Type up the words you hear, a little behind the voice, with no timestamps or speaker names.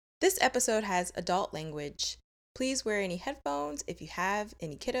This episode has adult language. Please wear any headphones if you have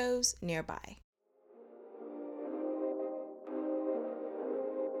any kiddos nearby.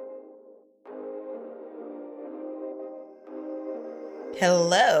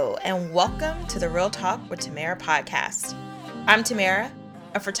 Hello, and welcome to the Real Talk with Tamara podcast. I'm Tamara,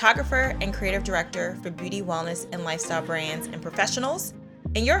 a photographer and creative director for beauty, wellness, and lifestyle brands and professionals,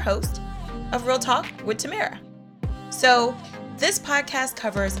 and your host of Real Talk with Tamara. So, this podcast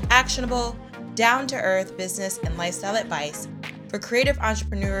covers actionable, down-to-earth business and lifestyle advice for creative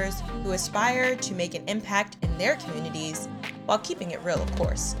entrepreneurs who aspire to make an impact in their communities while keeping it real, of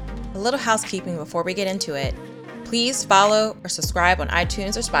course. A little housekeeping before we get into it. Please follow or subscribe on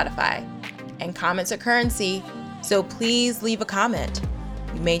iTunes or Spotify. And comments are currency, so please leave a comment.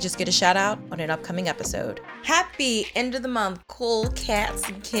 You may just get a shout out on an upcoming episode. Happy end of the month, cool cats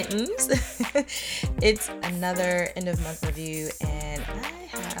and kittens. It's another end of month review, and I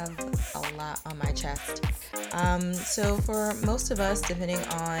have a lot on my chest. So for most of us, depending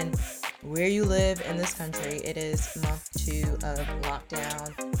on where you live in this country, it is month 2 of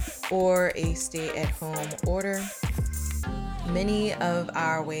lockdown or a stay-at-home order. Many of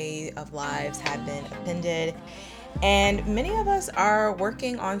our way of lives have been upended, and many of us are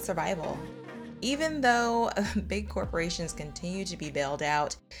working on survival. Even though big corporations continue to be bailed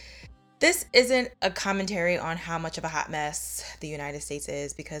out, this isn't a commentary on how much of a hot mess the United States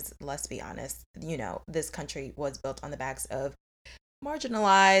is, because let's be honest, this country was built on the backs of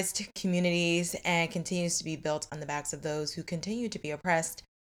marginalized communities and continues to be built on the backs of those who continue to be oppressed.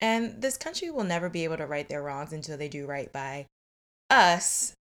 And this country will never be able to right their wrongs until they do right by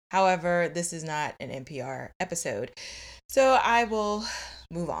us. However, this is not an NPR episode, so I will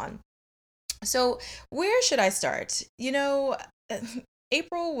move on. So, where should I start?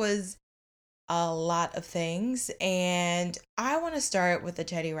 April was a lot of things, and I want to start with the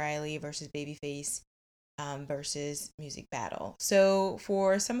Teddy Riley versus Babyface versus music battle. So,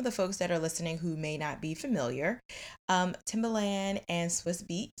 for some of the folks that are listening who may not be familiar, Timbaland and Swiss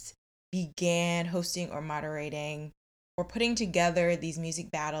Beats began hosting or moderating or putting together these music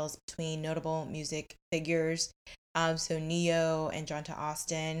battles between notable music figures. So Neo and Jonta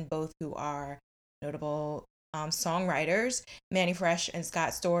Austin, both who are notable songwriters, Mannie Fresh and Scott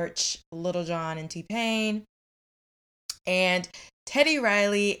Storch, Little John and T-Pain, and Teddy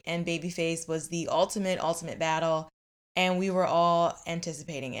Riley and Babyface was the ultimate battle, and we were all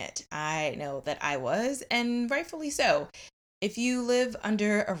anticipating it. I know that I was, and rightfully so. If you live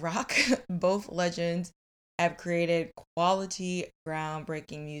under a rock, both legends have created quality,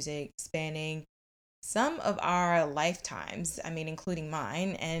 groundbreaking music spanning some of our lifetimes, including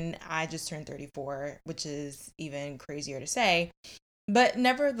mine, and I just turned 34, which is even crazier to say. But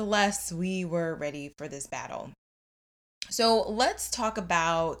nevertheless, we were ready for this battle. So let's talk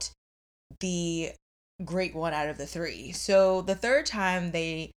about the great one out of the three. So the third time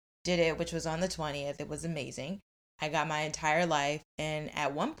they did it, which was on the 20th, it was amazing. I got my entire life, and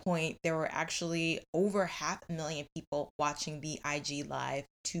at one point there were actually over 500,000 people watching the IG live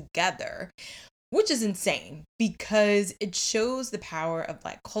together, which is insane because it shows the power of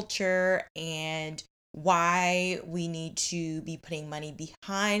Black culture and why we need to be putting money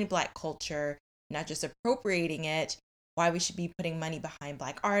behind Black culture, not just appropriating it, why we should be putting money behind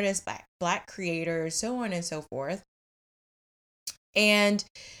Black artists, Black creators, so on and so forth. And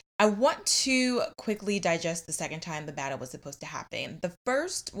I want to quickly digest the second time the battle was supposed to happen. The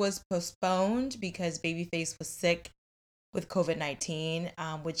first was postponed because Babyface was sick with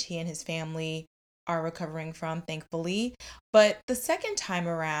COVID-19, which he and his family are recovering from, thankfully. But the second time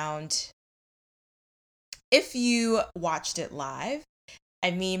around, if you watched it live,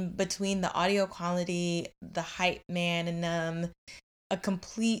 between the audio quality, the hype man and a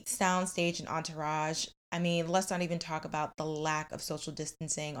complete soundstage and entourage. Let's not even talk about the lack of social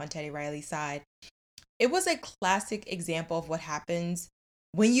distancing on Teddy Riley's side. It was a classic example of what happens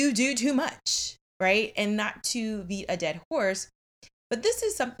when you do too much, right? And not to beat a dead horse, but this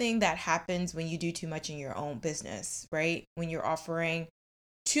is something that happens when you do too much in your own business, right? When you're offering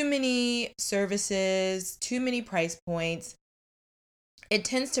too many services, too many price points, it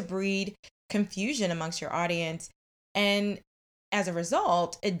tends to breed confusion amongst your audience. And as a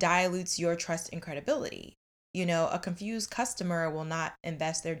result, it dilutes your trust and credibility. A confused customer will not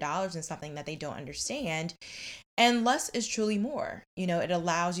invest their dollars in something that they don't understand. And less is truly more. It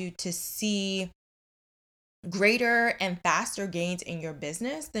allows you to see greater and faster gains in your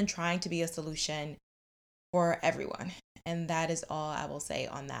business than trying to be a solution for everyone. And that is all I will say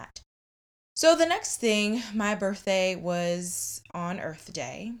on that. So the next thing, my birthday was on Earth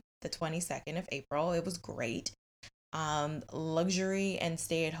Day, the 22nd of April. It was great. Luxury and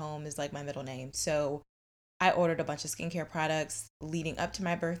stay at home is like my middle name. So I ordered a bunch of skincare products leading up to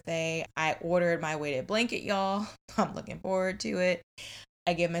my birthday. I ordered my weighted blanket, y'all. I'm looking forward to it.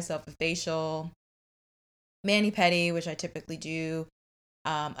 I gave myself a facial, mani pedi, which I typically do,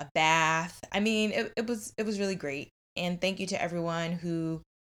 a bath. I mean, it was really great. And thank you to everyone who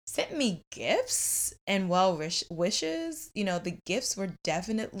sent me gifts and wishes. The gifts were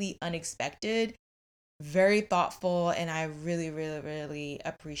definitely unexpected, very thoughtful, and I really, really, really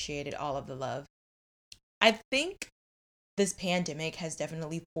appreciated all of the love. I think this pandemic has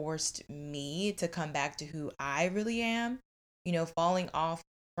definitely forced me to come back to who I really am, falling off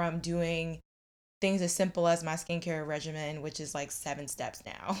from doing things as simple as my skincare regimen, which is like 7 steps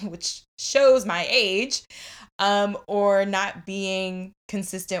now, which shows my age, or not being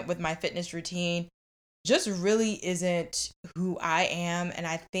consistent with my fitness routine just really isn't who I am. And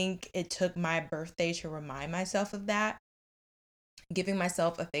I think it took my birthday to remind myself of that. Giving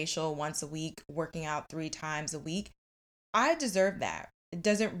myself a facial once a week, working out 3 times a week, I deserve that. It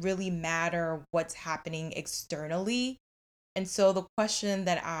doesn't really matter what's happening externally. And so the question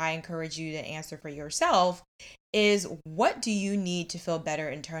that I encourage you to answer for yourself is, what do you need to feel better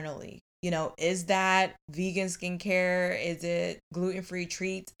internally? Is that vegan skincare? Is it gluten-free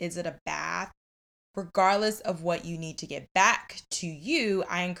treats? Is it a bath? Regardless of what you need to get back to you,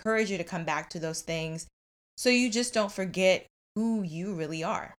 I encourage you to come back to those things so you just don't forget who you really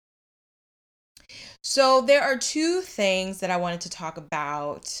are. So there are 2 things that I wanted to talk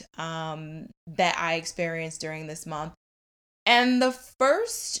about that I experienced during this month. And the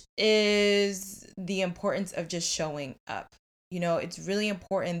first is the importance of just showing up. It's really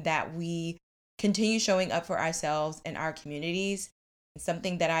important that we continue showing up for ourselves and our communities. It's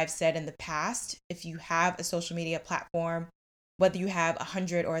something that I've said in the past. If you have a social media platform, whether you have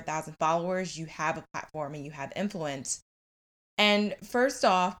 100 or 1,000 followers, you have a platform and you have influence. And first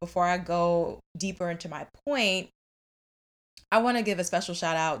off, before I go deeper into my point, I want to give a special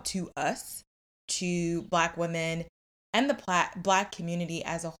shout out to us, to Black women, and the Black community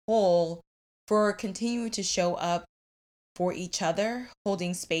as a whole for continuing to show up for each other,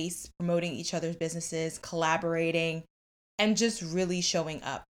 holding space, promoting each other's businesses, collaborating, and just really showing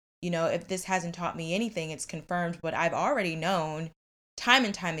up. If this hasn't taught me anything, it's confirmed what I've already known time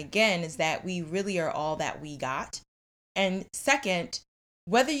and time again, is that we really are all that we got. And second,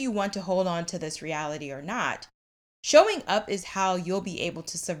 whether you want to hold on to this reality or not, showing up is how you'll be able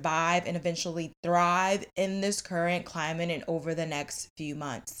to survive and eventually thrive in this current climate and over the next few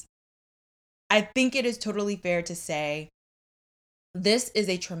months. I think it is totally fair to say this is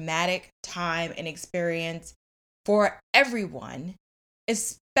a traumatic time and experience for everyone,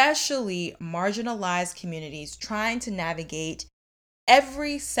 especially marginalized communities trying to navigate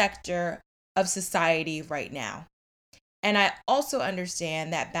every sector of society right now. And I also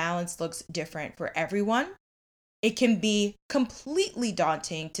understand that balance looks different for everyone. It can be completely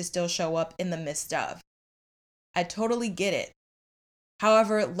daunting to still show up in the midst of. I totally get it.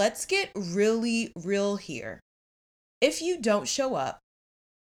 However, let's get really real here. If you don't show up,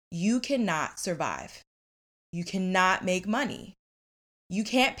 you cannot survive. You cannot make money. You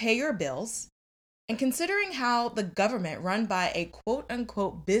can't pay your bills. And considering how the government, run by a quote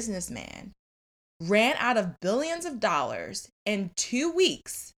unquote businessman, ran out of billions of dollars in 2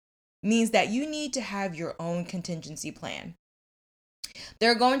 weeks, means that you need to have your own contingency plan.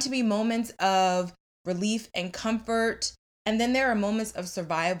 There are going to be moments of relief and comfort, and then there are moments of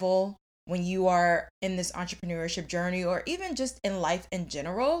survival when you are in this entrepreneurship journey or even just in life in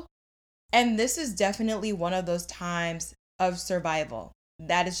general. And this is definitely one of those times of survival.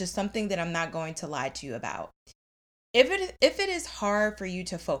 That is just something that I'm not going to lie to you about. If it is hard for you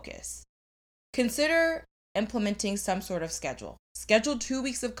to focus, consider implementing some sort of schedule. Schedule 2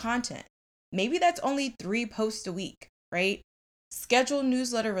 weeks of content. Maybe that's only 3 posts a week, right? Schedule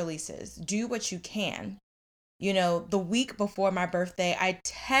newsletter releases. Do what you can. The week before my birthday, I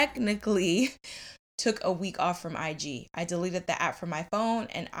technically took a week off from IG. I deleted the app from my phone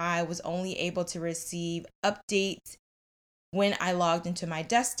and I was only able to receive updates when I logged into my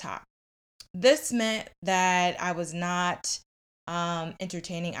desktop. This meant that I was not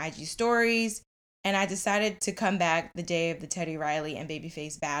entertaining IG stories, and I decided to come back the day of the Teddy Riley and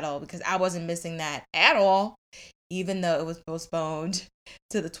Babyface battle because I wasn't missing that at all, even though it was postponed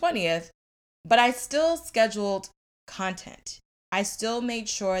to the 20th. But I still scheduled content. I still made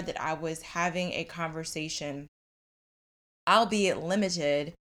sure that I was having a conversation, albeit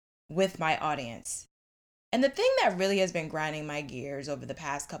limited, with my audience. And the thing that really has been grinding my gears over the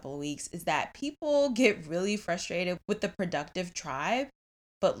past couple of weeks is that people get really frustrated with the productive tribe.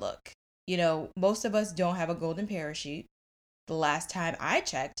 But look, Most of us don't have a golden parachute. The last time I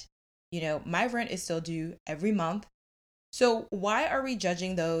checked, my rent is still due every month. So why are we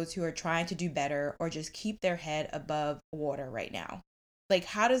judging those who are trying to do better or just keep their head above water right now? Like,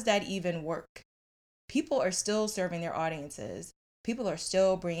 how does that even work? People are still serving their audiences. People are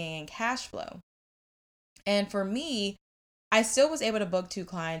still bringing in cash flow. And for me, I still was able to book 2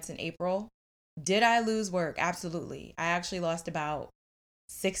 clients in April. Did I lose work? Absolutely. I actually lost about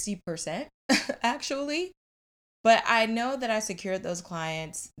 60% actually. But I know that I secured those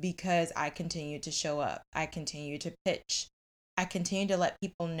clients because I continued to show up. I continued to pitch. I continue to let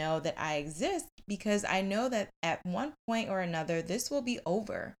people know that I exist because I know that at one point or another, this will be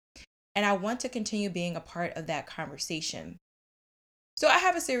over. And I want to continue being a part of that conversation. So I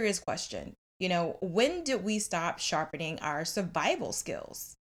have a serious question. When did we stop sharpening our survival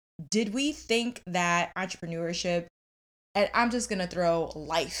skills? Did we think that entrepreneurship, and I'm just going to throw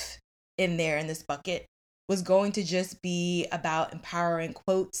life in there in this bucket, was going to just be about empowering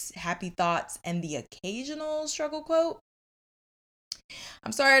quotes, happy thoughts, and the occasional struggle quote?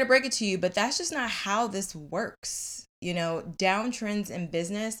 I'm sorry to break it to you, but that's just not how this works. Downtrends in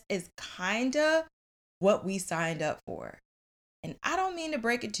business is kind of what we signed up for. And I don't mean to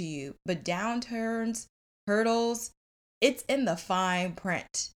break it to you, but downturns, hurdles, it's in the fine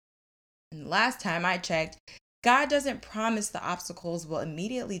print. And last time I checked, God doesn't promise the obstacles will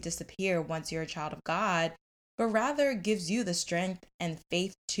immediately disappear once you're a child of God, but rather gives you the strength and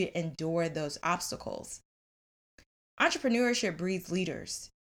faith to endure those obstacles. Entrepreneurship breeds leaders.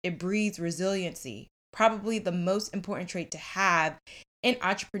 It breeds resiliency, probably the most important trait to have in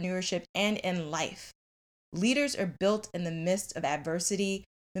entrepreneurship and in life. Leaders are built in the midst of adversity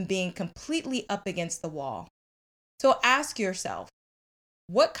when being completely up against the wall. So ask yourself,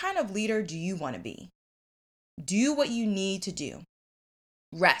 what kind of leader do you want to be? Do what you need to do.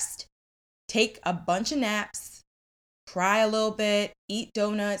 Rest. Take a bunch of naps. Cry a little bit. Eat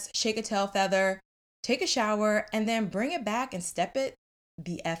donuts. Shake a tail feather. Take a shower. And then bring it back and step it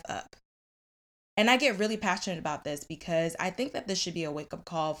the F up. And I get really passionate about this because I think that this should be a wake-up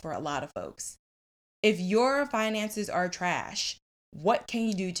call for a lot of folks. If your finances are trash, what can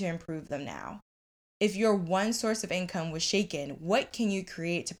you do to improve them now? If your one source of income was shaken, what can you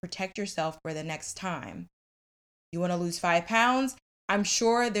create to protect yourself for the next time? You want to lose 5 pounds? I'm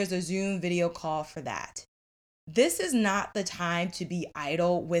sure there's a Zoom video call for that. This is not the time to be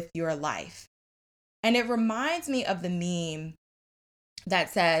idle with your life. And it reminds me of the meme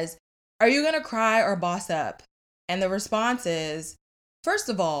that says, "Are you going to cry or boss up?" And the response is, first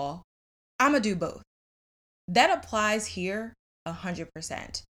of all, I'm going to do both. That applies here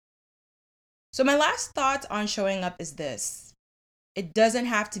 100%. So my last thoughts on showing up is this. It doesn't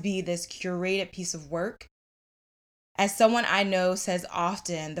have to be this curated piece of work. As someone I know says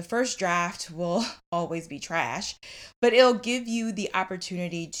often, the first draft will always be trash, but it'll give you the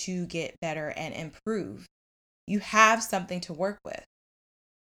opportunity to get better and improve. You have something to work with.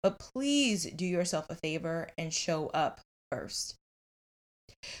 But please do yourself a favor and show up first.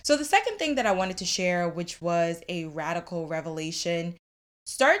 So the second thing that I wanted to share, which was a radical revelation,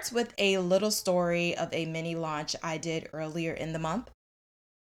 starts with a little story of a mini launch I did earlier in the month.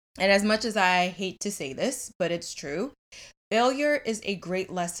 And as much as I hate to say this, but it's true, failure is a great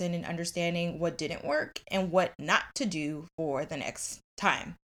lesson in understanding what didn't work and what not to do for the next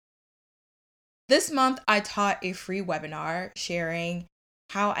time. This month, I taught a free webinar sharing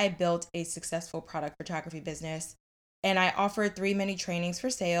how I built a successful product photography business. And I offered 3 mini trainings for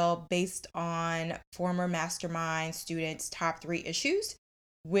sale based on former mastermind students' top 3 issues,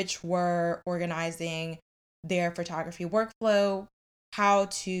 which were organizing their photography workflow, how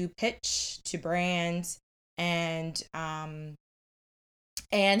to pitch to brands, and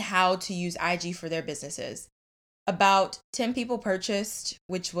how to use IG for their businesses. About 10 people purchased,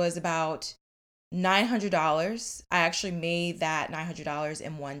 which was about $900. I actually made that $900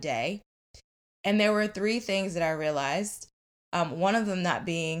 in one day. And there were 3 things that I realized. One of them not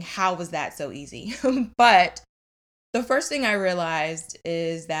being, how was that so easy? But the first thing I realized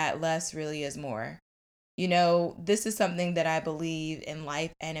is that less really is more. This is something that I believe in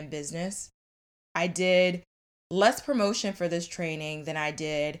life and in business. I did less promotion for this training than I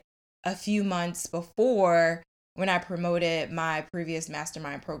did a few months before when I promoted my previous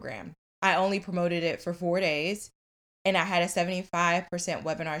mastermind program. I only promoted it for 4 days and I had a 75%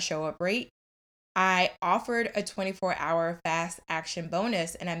 webinar show up rate. I offered a 24-hour fast action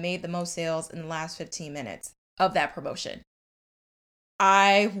bonus and I made the most sales in the last 15 minutes of that promotion.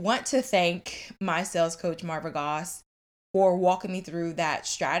 I want to thank my sales coach, Marva Goss, for walking me through that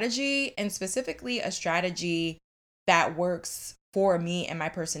strategy, and specifically a strategy that works for me and my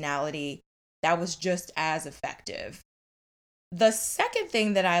personality that was just as effective. The second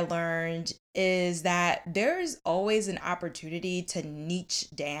thing that I learned is that there's always an opportunity to niche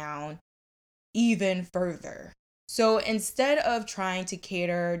down even further. So instead of trying to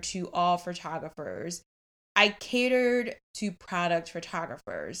cater to all photographers, I catered to product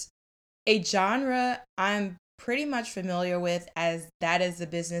photographers, a genre I'm pretty much familiar with, as that is the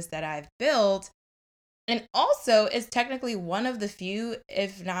business that I've built. And also, it's technically one of the few,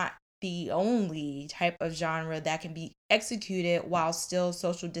 if not the only type of genre that can be executed while still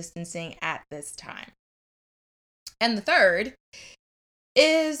social distancing at this time. And the third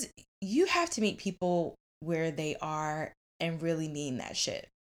is you have to meet people where they are and really mean that shit.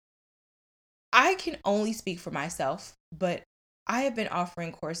 I can only speak for myself, but I have been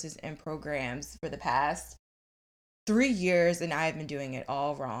offering courses and programs for the past 3 years and I have been doing it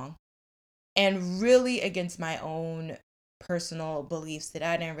all wrong and really against my own personal beliefs that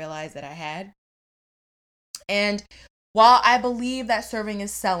I didn't realize that I had. And while I believe that serving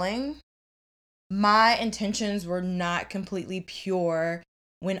is selling, my intentions were not completely pure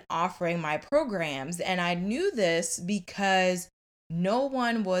when offering my programs. And I knew this because no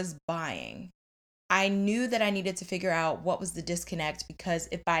one was buying. I knew that I needed to figure out what was the disconnect, because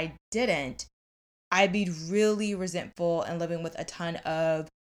if I didn't, I'd be really resentful and living with a ton of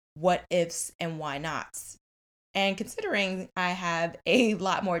what ifs and why nots. And considering I have a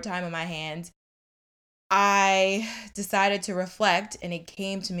lot more time on my hands, I decided to reflect, and it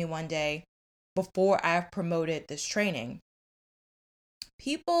came to me one day before I've promoted this training.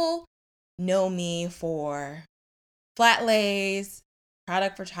 People know me for flat lays,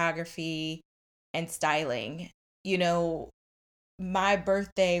 product photography, and styling. You know, my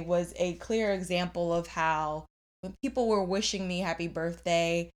birthday was a clear example of how when people were wishing me happy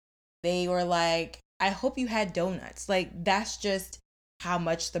birthday, they were like, I hope you had donuts. Like, that's just how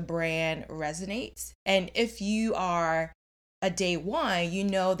much the brand resonates. And if you are a day one, you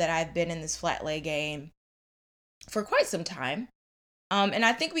know that I've been in this flat lay game for quite some time. And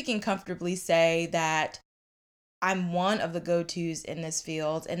I think we can comfortably say that I'm one of the go-tos in this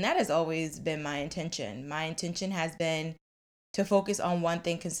field. And that has always been my intention. My intention has been to focus on one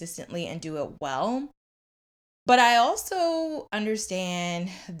thing consistently and do it well. But I also understand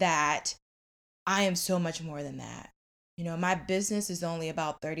that I am so much more than that. You know, my business is only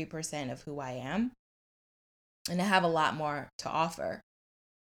about 30% of who I am, and I have a lot more to offer.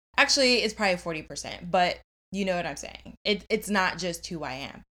 Actually, it's probably 40%, but you know what I'm saying. It's not just who I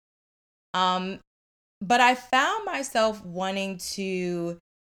am. Um, but I found myself wanting to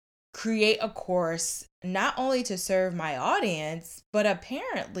create a course not only to serve my audience, but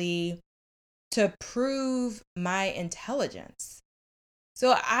apparently to prove my intelligence.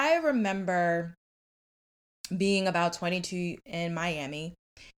 So I remember being about 22 in Miami,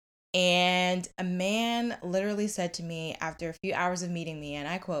 and a man literally said to me after a few hours of meeting me, and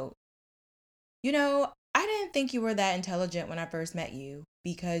I quote, "You know, I didn't think you were that intelligent when I first met you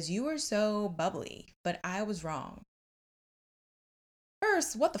because you were so bubbly, but I was wrong."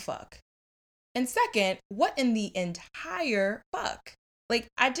 First, what the fuck? And second, what in the entire fuck? Like,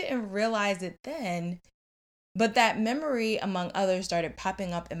 I didn't realize it then, but that memory, among others, started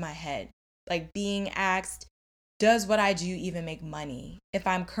popping up in my head. Like being asked, does what I do even make money? If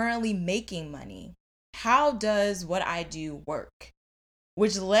I'm currently making money, how does what I do work?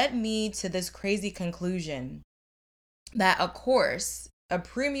 Which led me to this crazy conclusion that a course, a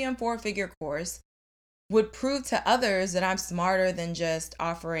premium 4-figure course, would prove to others that I'm smarter than just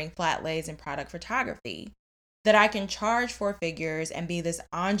offering flat lays and product photography. That I can charge 4 figures and be this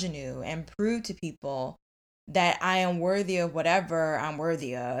ingenue and prove to people that I am worthy of whatever I'm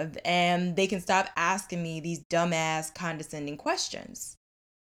worthy of, and they can stop asking me these dumbass condescending questions.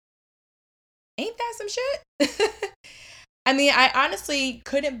 Ain't that some shit? I mean, I honestly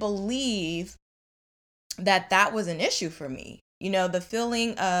couldn't believe that that was an issue for me. You know, the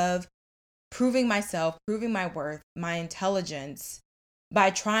feeling of proving myself, proving my worth, my intelligence by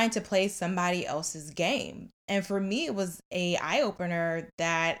trying to play somebody else's game. And for me, it was a eye opener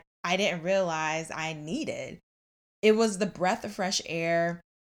that I didn't realize I needed. It was the breath of fresh air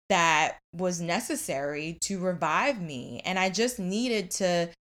that was necessary to revive me. And I just needed to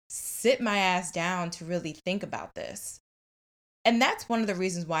sit my ass down to really think about this. And that's one of the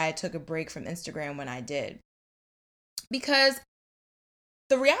reasons why I took a break from Instagram when I did. Because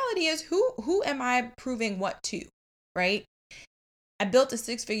the reality is, who am I proving what to, right? I built a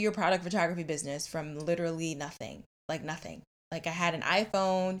 6-figure product photography business from literally nothing, like nothing. Like I had an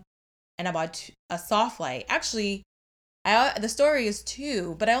iPhone and I bought a soft light. Actually, The story is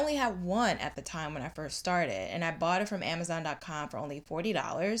two, but I only had one at the time when I first started, and I bought it from Amazon.com for only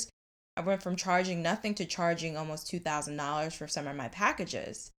 $40. I went from charging nothing to charging almost $2,000 for some of my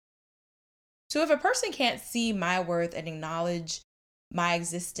packages. So if a person can't see my worth and acknowledge my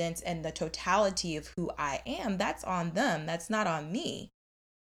existence and the totality of who I am, that's on them. That's not on me.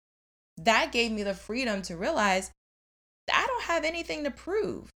 That gave me the freedom to realize that I don't have anything to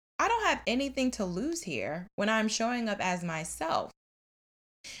prove. I don't have anything to lose here when I'm showing up as myself.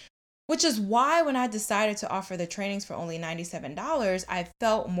 Which is why when I decided to offer the trainings for only $97, I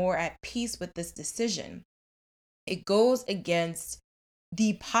felt more at peace with this decision. It goes against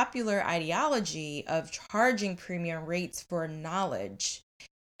the popular ideology of charging premium rates for knowledge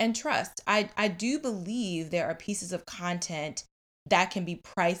and trust. I do believe there are pieces of content that can be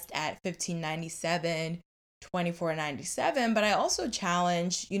priced at $15.97, $24.97, but I also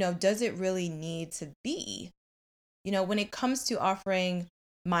challenge, does it really need to be? When it comes to offering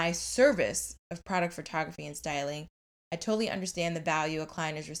my service of product photography and styling, I totally understand the value a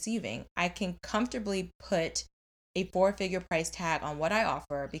client is receiving. I can comfortably put a 4-figure price tag on what I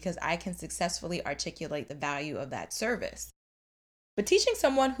offer because I can successfully articulate the value of that service. But teaching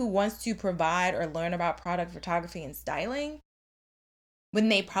someone who wants to provide or learn about product photography and styling, when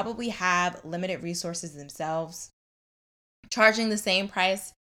they probably have limited resources themselves, charging the same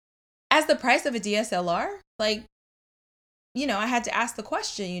price as the price of a DSLR, I had to ask the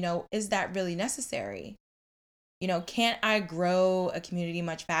question, is that really necessary? Can't I grow a community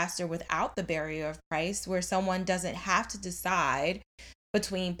much faster without the barrier of price where someone doesn't have to decide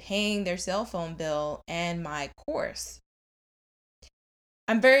between paying their cell phone bill and my course?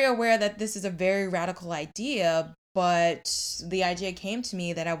 I'm very aware that this is a very radical idea, but the idea came to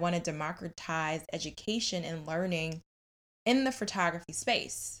me that I want to democratize education and learning in the photography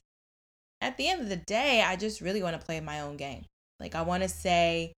space. At the end of the day, I just really want to play my own game. I want to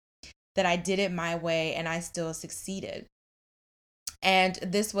say that I did it my way and I still succeeded. And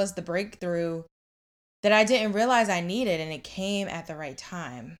this was the breakthrough that I didn't realize I needed, and it came at the right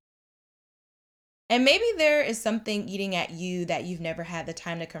time. And maybe there is something eating at you that you've never had the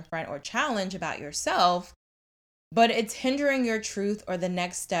time to confront or challenge about yourself, but it's hindering your truth or the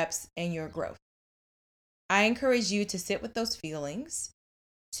next steps in your growth. I encourage you to sit with those feelings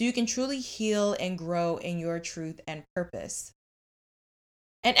so you can truly heal and grow in your truth and purpose.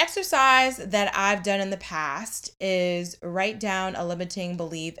 An exercise that I've done in the past is write down a limiting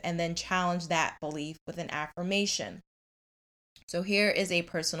belief and then challenge that belief with an affirmation. So here is a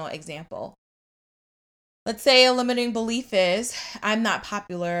personal example. Let's say a limiting belief is, I'm not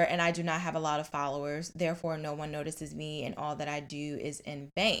popular and I do not have a lot of followers, therefore no one notices me and all that I do is in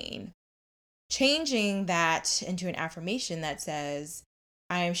vain. Changing that into an affirmation that says,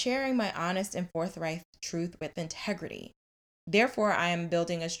 I am sharing my honest and forthright truth with integrity. Therefore, I am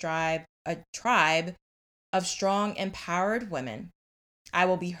building a tribe of strong, empowered women. I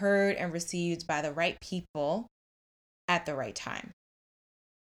will be heard and received by the right people at the right time.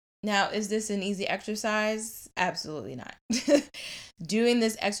 Now, is this an easy exercise? Absolutely not. Doing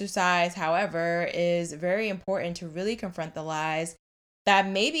this exercise, however, is very important to really confront the lies that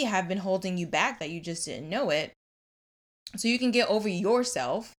maybe have been holding you back that you just didn't know it, so you can get over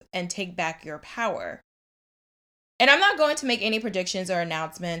yourself and take back your power. And I'm not going to make any predictions or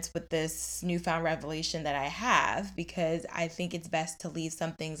announcements with this newfound revelation that I have, because I think it's best to leave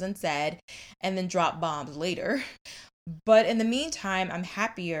some things unsaid and then drop bombs later. But in the meantime, I'm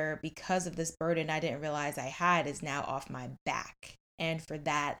happier because of this burden I didn't realize I had is now off my back. And for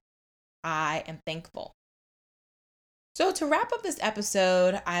that, I am thankful. So to wrap up this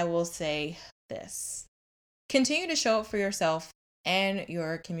episode, I will say this. Continue to show up for yourself and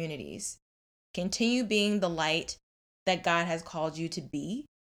your communities. Continue being the light that God has called you to be.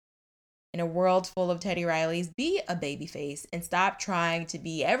 In a world full of Teddy Rileys, be a baby face and stop trying to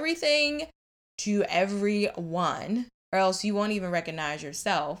be everything to everyone, or else you won't even recognize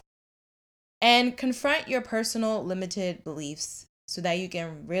yourself. And confront your personal limited beliefs so that you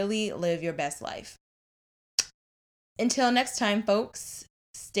can really live your best life. Until next time, folks,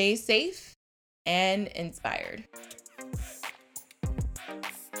 stay safe and inspired.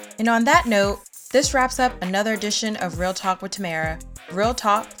 And on that note, this wraps up another edition of Real Talk with Tamara, Real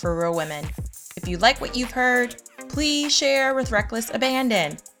Talk for Real Women. If you like what you've heard, please share with reckless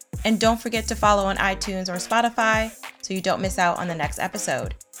abandon. And don't forget to follow on iTunes or Spotify so you don't miss out on the next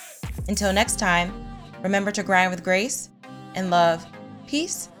episode. Until next time, remember to grind with grace and love,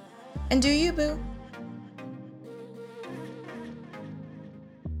 peace, and do you, boo.